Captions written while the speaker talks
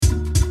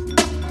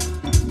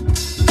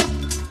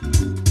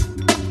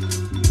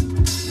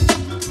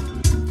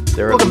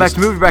They're Welcome back to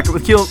Movie Bracket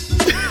with Keel.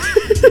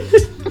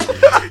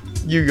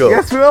 You go.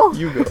 Yes, Will.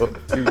 You go.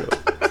 You go.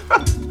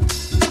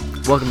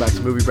 Welcome back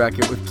to Movie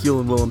Bracket with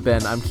Keelan, Will, and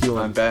Ben. I'm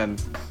Keelan. I'm Ben.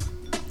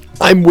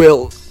 I'm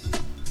Will.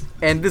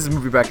 And this is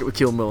Movie Bracket with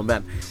Keelan, Will, and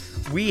Ben.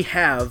 We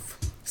have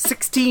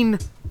 16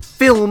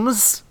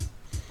 films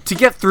to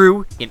get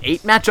through in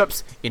 8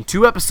 matchups in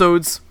 2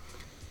 episodes.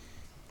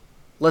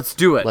 Let's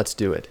do it. Let's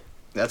do it.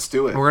 Let's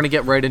do it. We're going to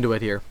get right into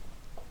it here.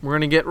 We're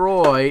going to get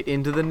right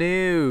into the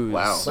news.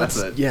 Wow, that's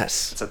a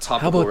Yes. It's a topical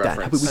How about reference.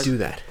 that? How about we do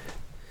that?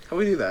 How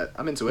we do that?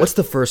 I'm into it. What's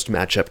the first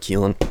matchup,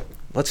 Keelan?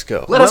 Let's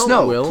go. Let us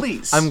know, Will,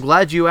 please. I'm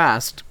glad you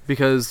asked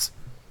because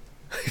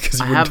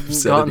 'Cause you I wouldn't have haven't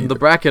said it gotten the either.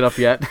 bracket up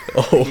yet.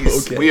 Oh,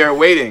 Please, okay. We are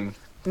waiting.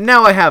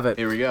 Now I have it.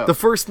 Here we go. The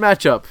first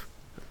matchup,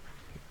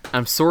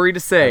 I'm sorry to I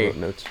say, wrote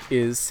notes.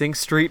 is Sing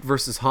Street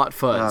versus Hot Oh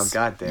Fuzz.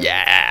 goddamn.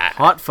 Yeah.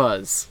 Hot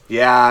Fuzz.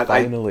 Yeah.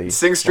 Finally.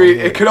 Sing Street.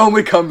 Finally. It could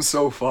only come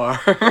so far.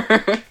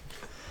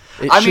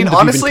 It I mean, shouldn't have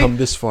honestly- even come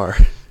this far.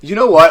 You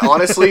know what?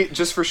 Honestly,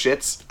 just for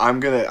shits, I'm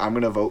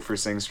gonna vote for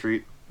Sing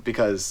Street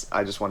because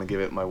I just want to give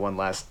it my one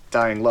last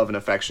dying love and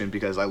affection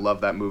because I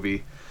love that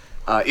movie.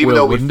 Even Will,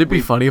 though wouldn't it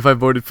be funny if I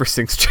voted for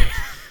Sing Street?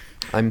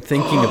 I'm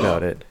thinking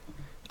about it.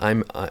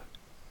 I'm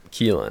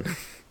Keelan.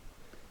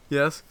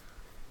 Yes.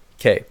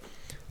 Okay.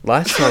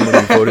 Last time when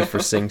we voted for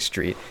Sing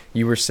Street,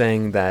 you were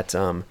saying that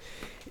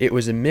it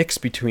was a mix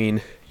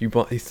between you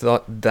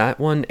thought that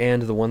one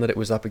and the one that it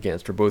was up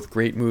against were both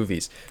great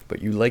movies, but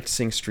you liked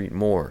Sing Street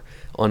more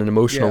on an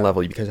emotional Yeah.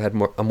 level because it had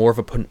more of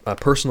a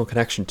personal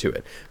connection to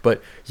it.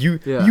 But you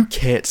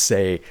can't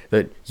say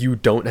that you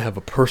don't have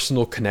a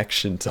personal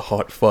connection to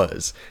Hot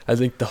Fuzz. I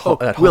think that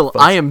Hot Will,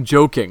 Fuzz, I am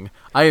joking.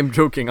 I am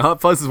joking. Hot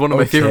Fuzz is one of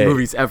my favorite Okay.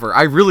 movies ever.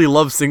 I really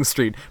love Sing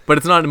Street, but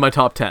it's not in my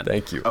top 10.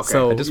 Thank you. Okay.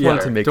 So I just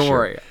wanted to make don't sure.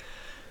 worry.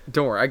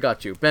 Don't worry, I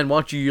got you. Ben, why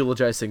don't you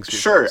eulogize Sing Street?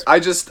 Sure.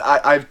 first?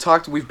 I've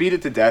talked. We've beat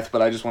it to death,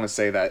 but I just want to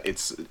say that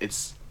it's.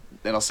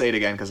 And I'll say it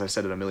again because I've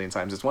said it a million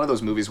times. It's one of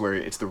those movies where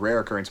it's the rare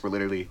occurrence where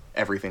literally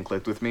everything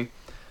clicked with me,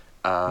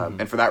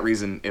 and for that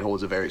reason, it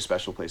holds a very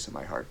special place in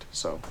my heart.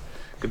 So,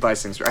 goodbye,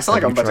 Sing Street. I sound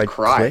like I'm Have you about to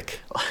cry. tried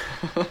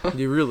Click?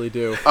 You really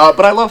do.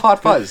 But I love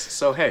Hot Fuzz,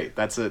 so hey,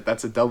 that's a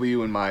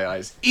W in my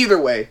eyes.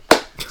 Either way,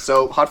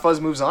 so Hot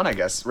Fuzz moves on, I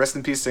guess. Rest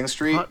in peace, Sing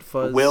Street. Hot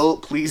Fuzz, Will,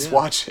 please yeah.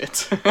 watch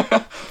it.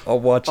 I'll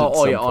watch it.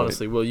 Oh some yeah, point.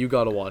 honestly, Will, you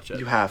gotta watch it.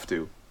 You have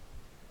to.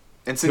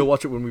 And You'll since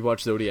watch it when we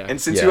watch Zodiac.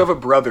 and since Yeah. you have a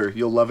brother,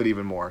 you'll love it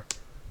even more.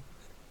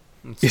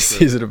 It's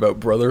true. Is it about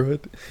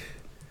brotherhood?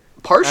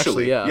 Partially,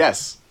 Actually, yeah.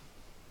 yes.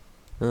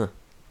 Huh.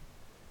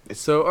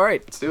 So, all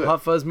right, Let's do it.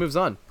 Hot Fuzz moves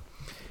on.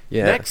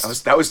 Yeah.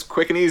 Next. That was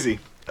quick and easy.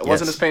 It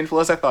wasn't Yes. as painful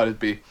as I thought it'd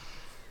be.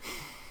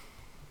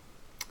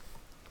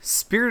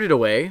 Spirited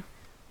Away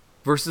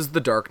versus The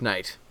Dark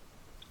Knight.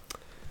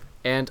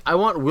 And I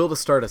want Will to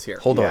start us here.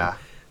 Hold Yeah. on.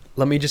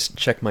 Let me just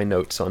check my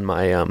notes on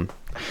my on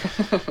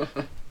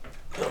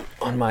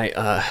my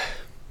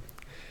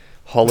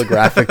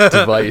holographic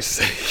device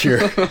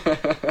here.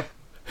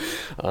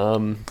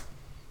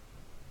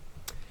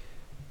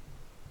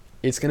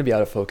 It's gonna be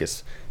out of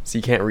focus, so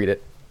you can't read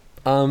it.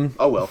 Oh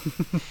well.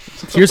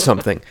 Here's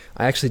something.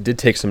 I actually did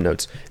take some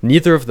notes.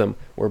 Neither of them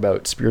were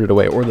about Spirited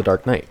Away or The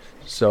Dark Knight.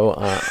 So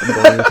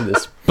I'm going into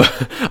this.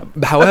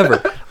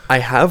 However, I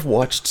have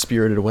watched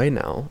Spirited Away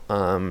now.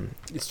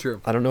 It's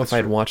true. I don't know if I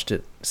had watched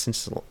it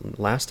since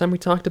last time we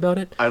talked about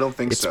it. I don't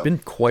think It's so. been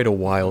quite a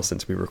while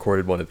since we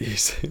recorded one of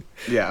these.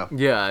 Yeah.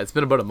 Yeah, it's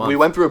been about a month. We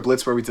went through a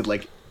blitz where we did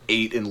like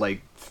 8 in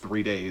like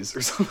 3 days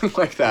or something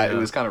like that. Yeah. It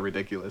was kind of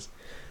ridiculous.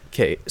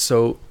 Okay,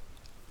 so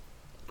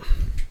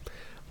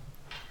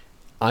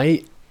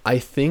I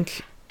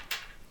think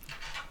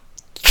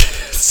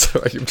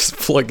sorry, I'm just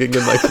plugging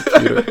in my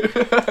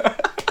computer.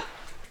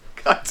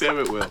 God damn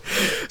it, Will.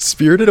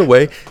 Spirited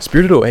Away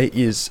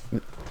is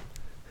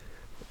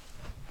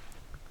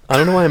I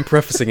don't know why I'm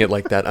prefacing it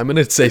like that. I'm going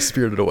to say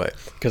Spirited Away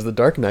because The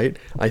Dark Knight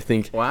I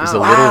think is a Wow.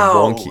 little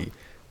Wow. wonky.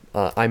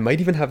 I might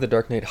even have The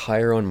Dark Knight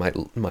higher on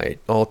my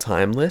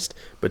all-time list,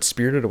 but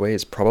Spirited Away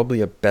is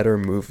probably a better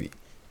movie.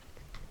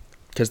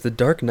 Because The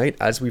Dark Knight,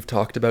 as we've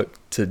talked about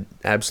to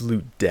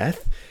absolute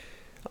death,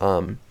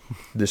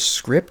 the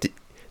script,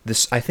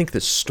 I think the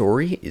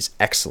story is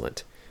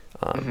excellent.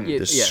 The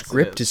Yes, it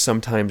script is. is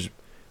sometimes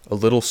a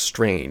little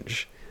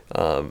strange,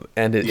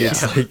 and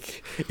it's Yeah.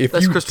 like if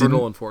That's you Christopher didn't,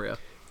 Nolan for you.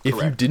 if you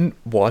Correct. didn't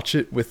watch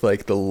it with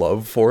like the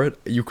love for it,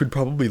 you could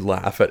probably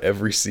laugh at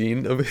every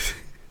scene of it.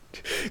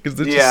 Because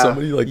there's just so Yeah.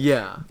 many like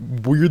Yeah.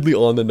 weirdly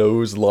on the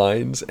nose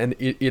lines, and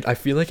it I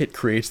feel like it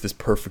creates this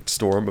perfect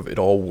storm of it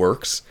all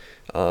works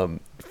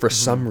for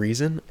some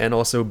reason, and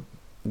also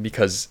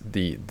because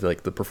the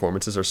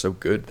performances are so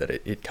good that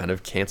it kind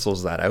of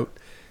cancels that out.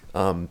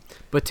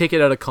 But take it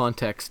out of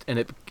context, and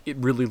it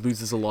really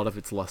loses a lot of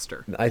its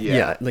luster.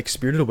 Yeah, like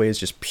Spirited Away is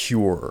just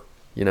pure,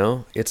 you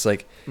know? It's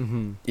like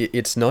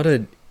it's not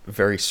a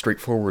very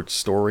straightforward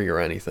story or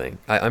anything.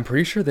 I'm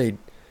pretty sure they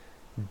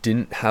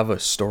didn't have a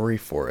story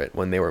for it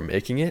when they were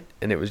making it,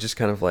 and it was just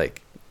kind of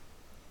like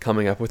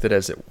coming up with it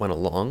as it went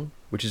along,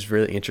 which is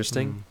really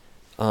interesting.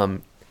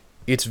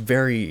 It's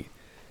very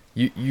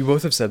You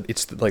both have said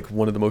it's like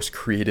one of the most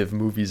creative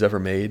movies ever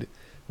made,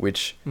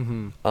 which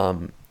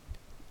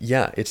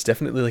yeah, it's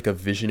definitely like a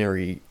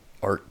visionary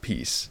art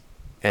piece.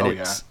 And Oh,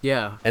 it's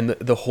Yeah. and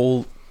the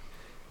whole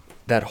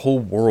that whole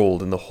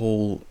world and the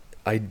whole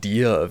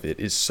idea of it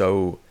is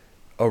so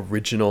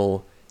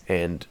original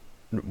and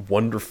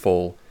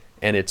wonderful,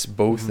 and it's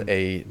both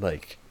a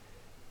like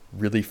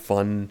really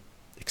fun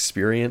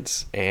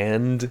experience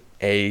and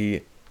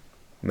a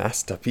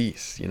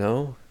masterpiece, you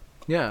know?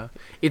 Yeah,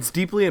 it's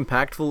deeply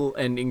impactful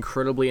and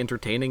incredibly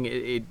entertaining.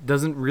 It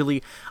doesn't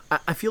really.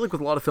 I feel like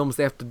with a lot of films,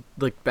 they have to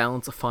like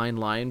balance a fine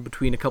line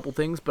between a couple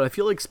things, but I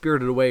feel like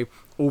Spirited Away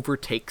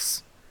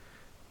overtakes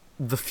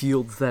the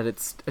fields that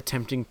it's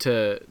attempting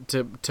to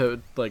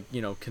like,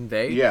 you know,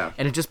 convey. Yeah.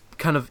 And it just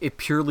kind of, it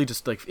purely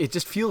just like, it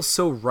just feels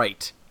so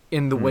right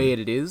in the way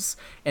it is,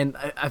 and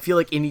I feel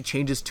like any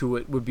changes to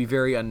it would be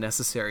very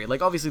unnecessary. Like,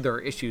 obviously there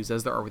are issues,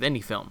 as there are with any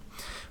film,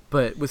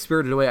 but with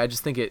Spirited Away, I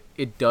just think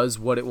it does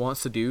what it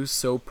wants to do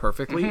so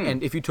perfectly,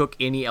 and if you took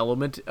any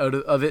element out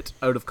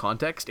of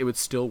context, it would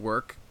still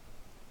work.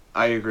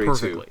 I agree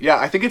Perfectly. too. Yeah,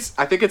 I think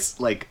it's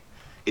like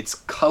it's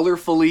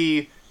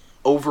colorfully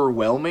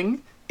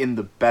overwhelming in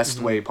the best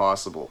way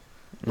possible.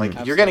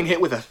 Like you're getting hit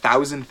with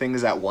 1,000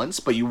 things at once,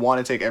 but you want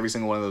to take every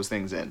single one of those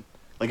things in.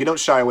 Like you don't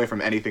shy away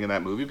from anything in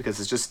that movie because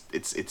it's just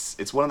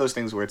it's one of those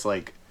things where it's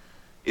like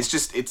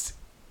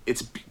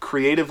it's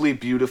creatively,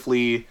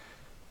 beautifully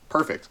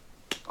perfect.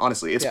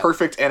 Honestly, it's Yeah.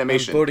 perfect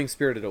animation. I'm voting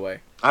Spirited Away.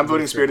 I'm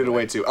voting Spirited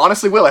Away too.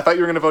 Honestly, Will, I thought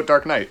you were gonna vote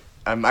Dark Knight.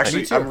 I'm really I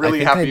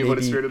think happy I you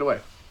voted maybe- Spirited Away.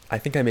 I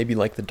think I maybe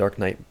like The Dark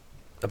Knight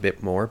a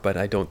bit more, but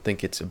I don't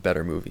think it's a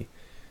better movie.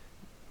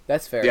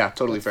 That's fair. Yeah,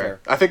 totally fair.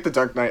 I think The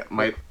Dark Knight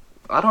might.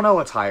 I don't know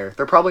what's higher.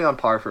 They're probably on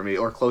par for me,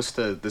 or close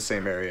to the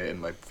same area in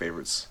my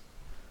favorites.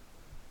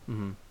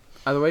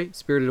 Either way,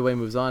 Spirited Away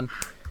moves on,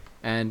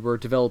 and we're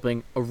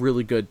developing a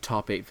really good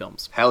top 8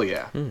 films. Hell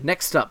yeah,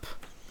 Next up,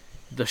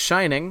 The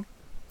Shining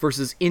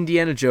versus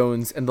Indiana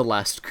Jones and the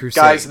Last Crusade.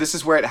 guys! This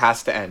is where it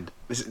has to end.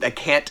 It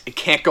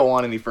can't go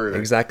on any further.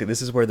 Exactly.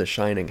 This is where The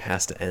Shining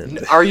has to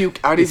end. Are you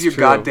out of It's your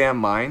true. goddamn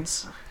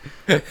minds?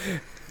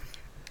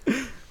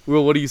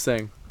 Will, what are you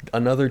saying?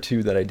 Another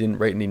two that I didn't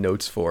write any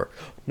notes for.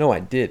 No, I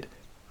did.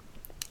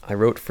 I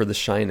wrote for The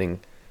Shining,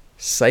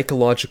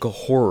 psychological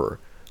horror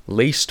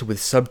laced with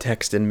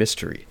subtext and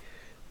mystery.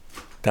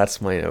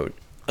 That's my note.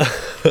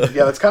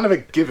 Yeah, that's kind of a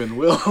given,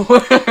 Will.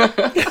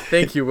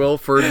 Thank you, Will,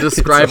 for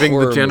describing the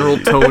horror general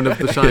movie. tone of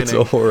The Shining. It's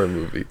a horror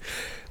movie.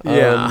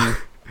 Yeah.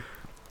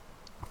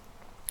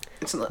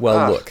 It's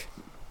Well, look.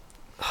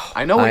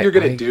 I know what I- you're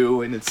gonna I-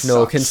 do, and it's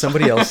No, can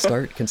somebody else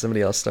start? Can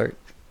somebody else start?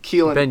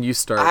 Keelan, Ben, you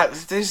start.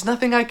 there's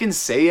nothing I can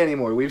say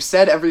anymore. We've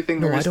said everything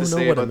No, there I is to don't know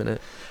say what about. I'm gonna.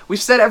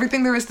 We've said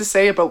everything there is to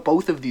say about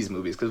both of these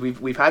movies because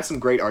we've had some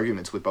great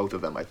arguments with both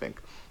of them, I think.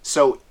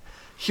 So,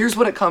 here's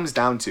what it comes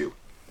down to.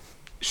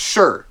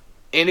 Sure,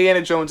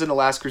 Indiana Jones and the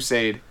Last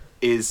Crusade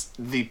is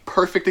the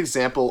perfect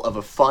example of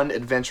a fun,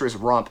 adventurous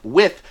romp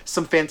with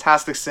some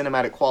fantastic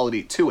cinematic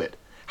quality to it.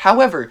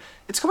 However,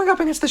 it's going up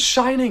against The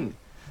Shining.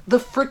 The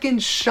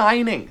frickin'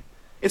 Shining.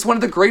 It's one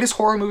of the greatest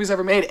horror movies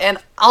ever made, and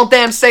I'll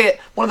damn say it,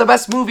 one of the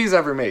best movies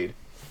ever made.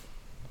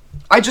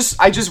 I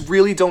just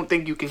really don't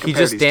think you can He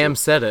compare just these damn two.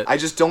 said it. I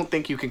just don't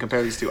think you can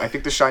compare these two. I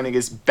think The Shining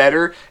is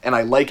better, and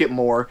I like it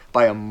more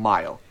by a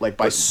mile. Like,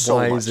 by so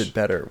Why much. is it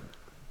better?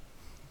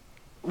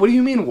 What do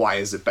you mean, why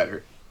is it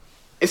better?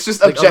 It's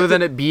just Like, objective. other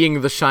than it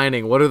being The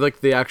Shining, what are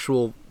like the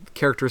actual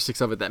characteristics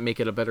of it that make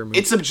it a better movie?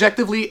 It's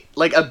objectively,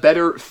 like, a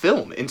better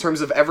film in terms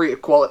of every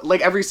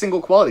every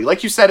single quality.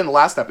 Like you said in the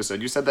last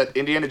episode, you said that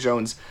Indiana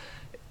Jones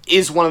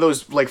is one of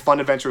those, like, fun,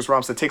 adventurous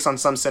romps that takes on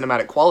some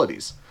cinematic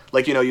qualities.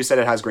 Like, you know, you said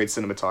it has great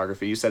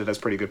cinematography, you said it has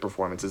pretty good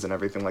performances and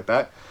everything like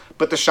that.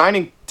 But The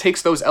Shining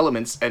takes those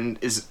elements and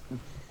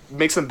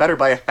makes them better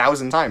by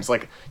 1,000 times.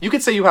 Like, you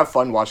could say you have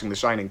fun watching The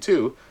Shining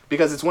too,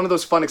 because it's one of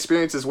those fun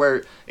experiences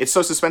where it's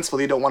so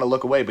suspenseful you don't want to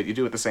look away, but you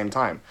do at the same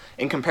time.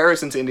 In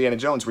comparison to Indiana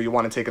Jones, where you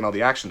want to take in all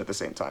the action at the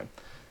same time.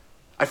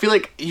 I feel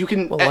like you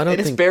can. Well, I don't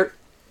it's think- bare.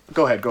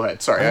 Go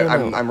ahead. Sorry, I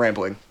don't know. I'm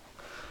rambling.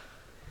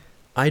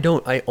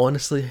 I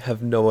honestly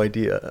have no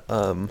idea.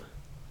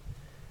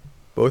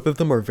 Both of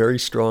them are very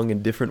strong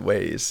in different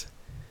ways.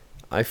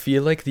 I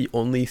feel like the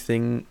only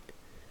thing,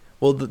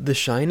 well, the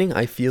Shining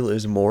I feel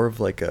is more of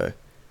like a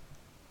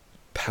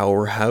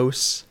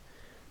powerhouse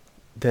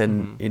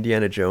than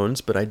Indiana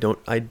Jones, but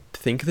I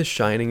think The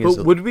Shining is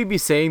But would we be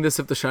saying this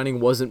if The Shining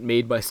wasn't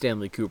made by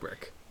Stanley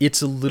Kubrick?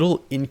 it's a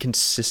little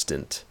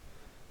inconsistent.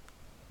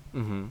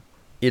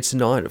 It's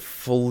not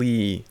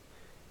fully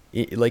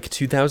like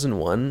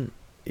 2001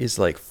 is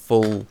like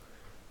full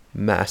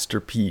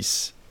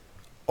masterpiece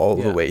all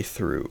the Yeah. way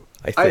through.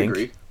 I think. I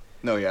agree.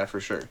 No, yeah, for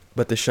sure.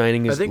 But The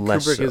Shining I is think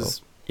less Kubrick so.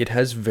 is- It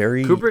has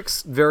very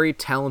Kubrick's very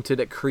talented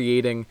at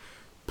creating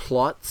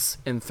plots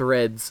and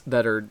threads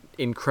that are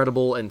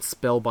incredible and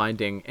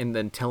spellbinding, and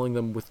then telling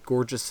them with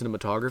gorgeous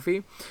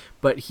cinematography,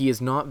 but he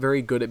is not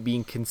very good at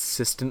being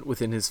consistent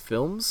within his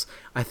films,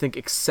 I think,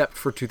 except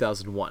for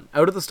 2001.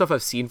 Out of the stuff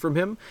I've seen from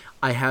him,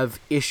 I have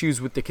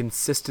issues with the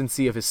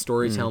consistency of his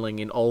storytelling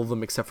in all of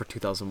them except for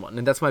 2001,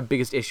 and that's my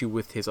biggest issue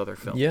with his other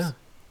films. Yeah.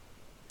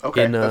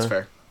 Okay, In, that's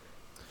fair.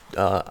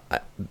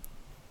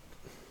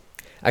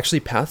 Actually,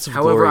 Paths of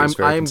However, Glory is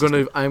very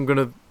consistent. I'm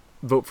gonna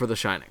vote for The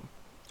Shining.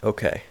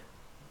 Okay,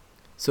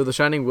 So The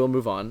Shining will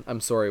move on.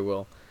 I'm sorry,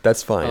 Will.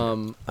 that's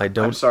fine. I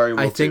don't. I'm sorry, Will,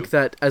 I think too.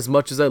 that as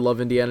much as I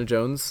love Indiana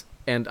Jones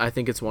and I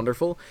think it's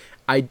wonderful,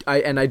 I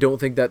don't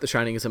think that The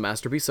Shining is a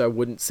masterpiece. So I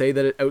wouldn't say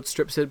that it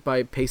outstrips it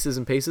by paces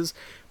and paces.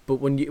 But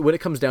when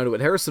it comes down to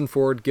it, Harrison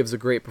Ford gives a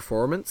great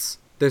performance.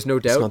 There's no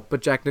doubt. not-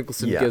 But Jack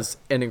Nicholson Yeah. gives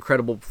an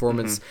incredible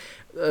performance.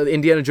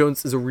 Indiana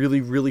Jones is a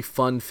really, really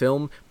fun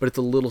film, but it's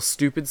a little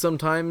stupid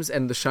sometimes.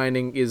 And The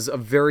Shining is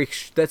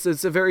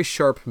it's a very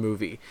sharp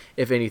movie,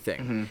 if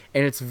anything,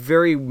 and it's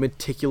very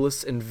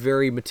meticulous and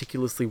very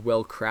meticulously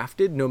well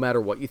crafted. No matter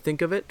what you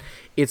think of it,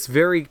 it's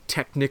very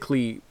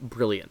technically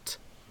brilliant.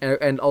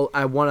 And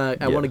I want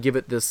to give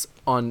it this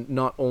on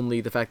not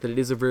only the fact that it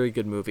is a very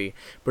good movie,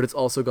 but it's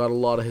also got a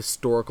lot of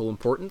historical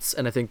importance,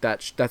 and I think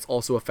that's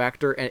also a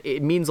factor, and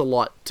it means a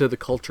lot to the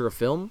culture of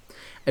film.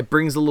 It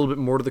brings a little bit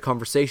more to the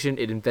conversation.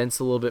 It invents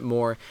a little bit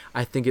more.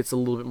 I think it's a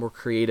little bit more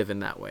creative in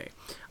that way.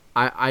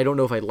 I don't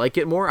know if I like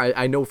it more.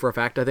 I know for a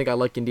fact I think I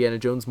like Indiana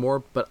Jones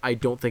more, but I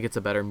don't think it's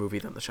a better movie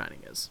than The Shining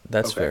is.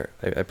 That's Okay.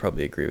 fair. I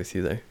probably agree with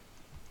you there.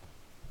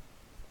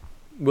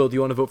 Will, do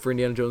you want to vote for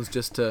Indiana Jones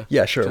just to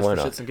Yeah, sure, just why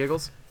for not? shits and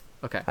giggles?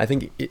 Okay. I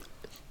think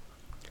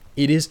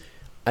it is.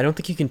 I don't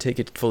think you can take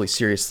it fully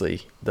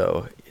seriously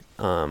though.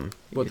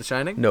 What, The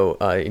Shining? No,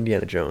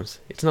 Indiana Jones.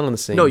 It's not on the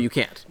same. No, you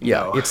can't.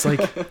 Yeah, No. it's like.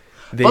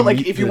 They But like,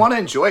 meet if you the- want to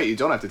enjoy it, you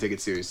don't have to take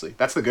it seriously.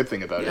 That's the good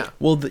thing about Yeah. it.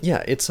 Well,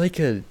 yeah, it's like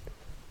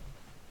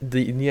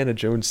the Indiana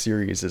Jones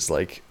series is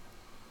like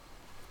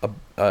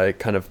a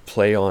kind of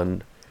play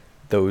on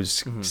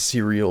those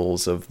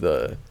serials of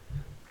the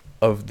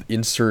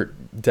insert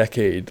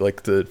decade,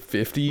 like the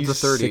 50s, The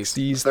 30s.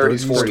 60s,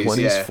 30s, 40s, 20s,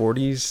 yeah.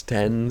 40s,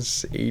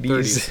 10s,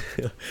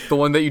 80s. The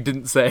one that you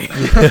didn't say.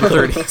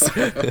 The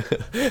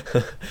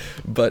 30s.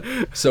 But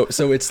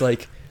so it's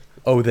like,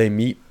 oh,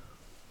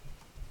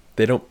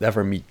 they don't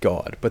ever meet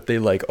God, but they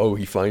like, oh,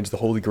 he finds the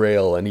Holy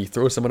Grail and he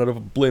throws someone out of a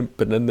blimp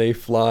and then they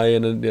fly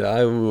and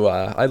I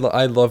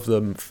love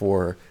them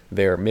for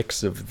their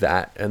mix of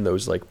that and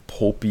those like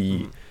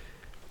pulpy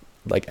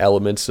like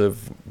elements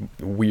of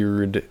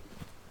weird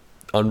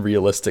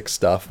unrealistic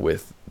stuff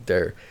with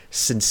their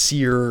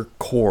sincere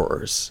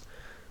cores.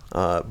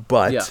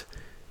 But Yeah.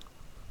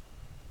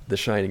 The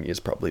Shining is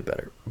probably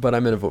better. But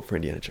I'm gonna vote for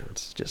Indiana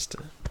Jones just to...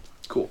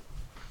 Cool.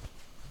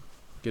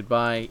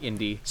 Goodbye,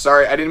 Indy.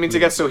 Sorry, I didn't mean to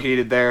get so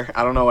heated there.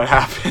 I don't know what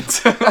happened.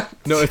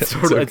 No, it's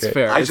totally okay. it's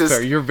fair. I It's just-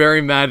 fair. You're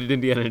very mad at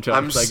Indiana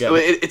Jones. I get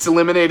it. It's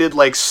eliminated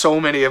like so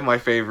many of my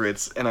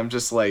favorites, and I'm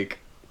just like,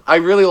 I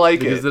really like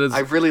Because it. it is I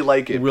really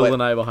like it. Will but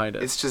and I behind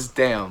it. It's just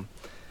damn,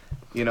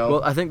 you know.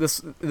 Well, I think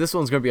this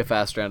one's going to be a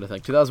fast round, I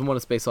think. 2001: A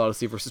Space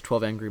Odyssey versus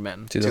 12 Angry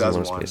Men.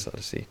 2001: 2001. Space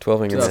Odyssey.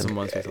 12 Angry Men.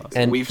 2001: Space Odyssey.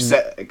 And We've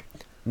said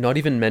not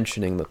even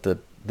mentioning that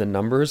the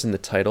numbers and the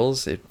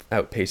titles, it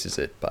outpaces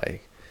it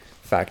by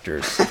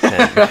factors of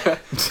 10.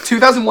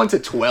 2001 to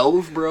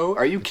 12, bro.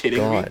 Are you kidding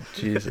God, me?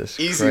 Jesus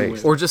Easy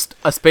Christ. win. Or just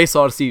A Space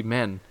Odyssey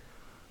Men.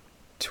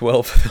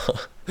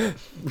 12.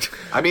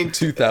 I mean,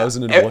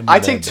 2001 I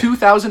take men.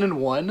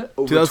 2001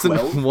 over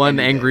 2001 12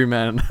 Angry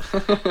Men.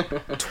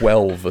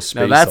 12 a space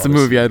Now that's a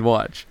movie Odyssey. I'd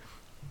watch.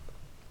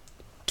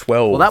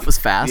 12. Well, that was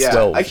fast. Yeah,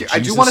 12. I do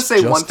Jesus want to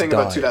say one just thing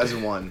about died.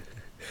 2001.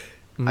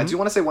 I do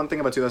want to say one thing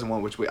about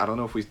 2001, which I don't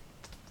know if we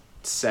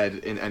said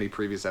in any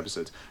previous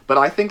episodes, but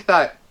I think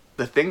that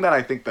the thing that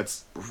I think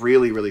that's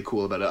really, really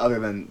cool about it, other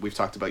than we've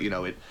talked about,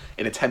 it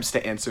attempts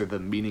to answer the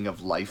meaning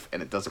of life,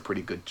 and it does a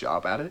pretty good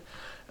job at it.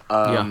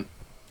 Yeah.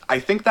 I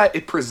think that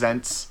it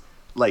presents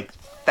like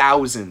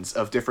thousands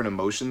of different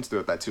emotions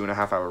throughout that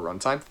 2.5 hour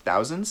runtime,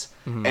 thousands.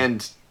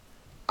 And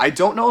I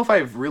don't know if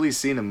I've really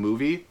seen a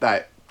movie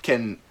that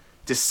can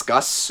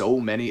discuss so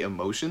many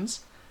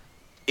emotions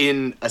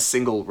in a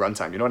single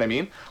runtime. You know what I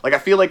mean? Like, I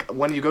feel like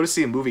when you go to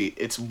see a movie,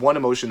 it's one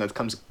emotion that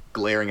comes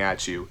glaring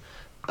at you.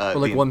 Or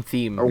like one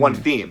theme. Or one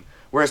theme.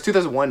 Whereas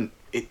 2001,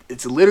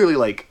 it's literally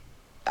like,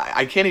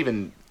 I can't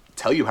even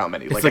tell you how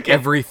many. It's I like can't-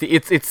 everything.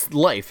 It's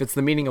life. It's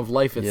the meaning of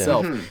life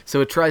itself. So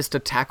it tries to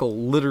tackle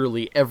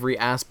literally every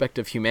aspect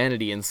of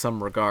humanity in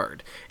some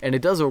regard, and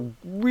it does a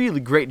really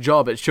great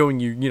job at showing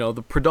you,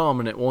 the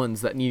predominant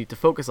ones that you need to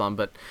focus on.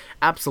 But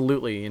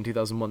absolutely, in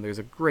 2001, there's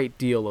a great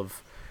deal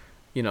of,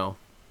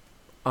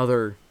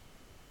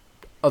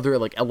 other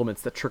like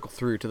elements that trickle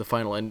through to the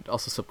final, and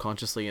also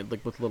subconsciously, and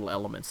like with little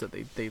elements that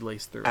they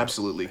lace through.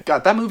 Absolutely.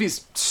 God, that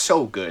movie's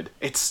so good.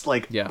 It's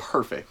like Yeah.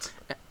 perfect.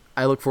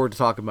 I look forward to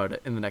talking about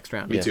it in the next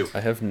round. Me Yeah, too. I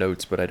have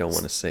notes, but I don't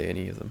want to say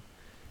any of them.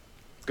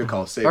 Good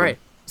call. Save All it. right.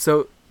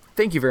 So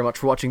thank you very much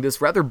for watching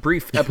this rather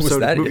brief episode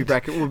that of Movie it?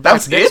 Bracket. We'll be That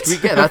was back next it?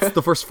 week. Yeah, that's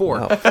the first 4.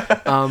 Wow.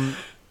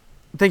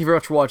 Thank you very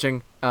much for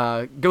watching.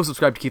 go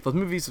subscribe to Keith Loves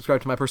Movies,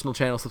 subscribe to my personal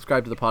channel,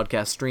 subscribe to the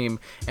podcast stream,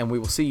 and we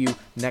will see you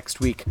next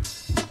week.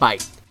 Bye.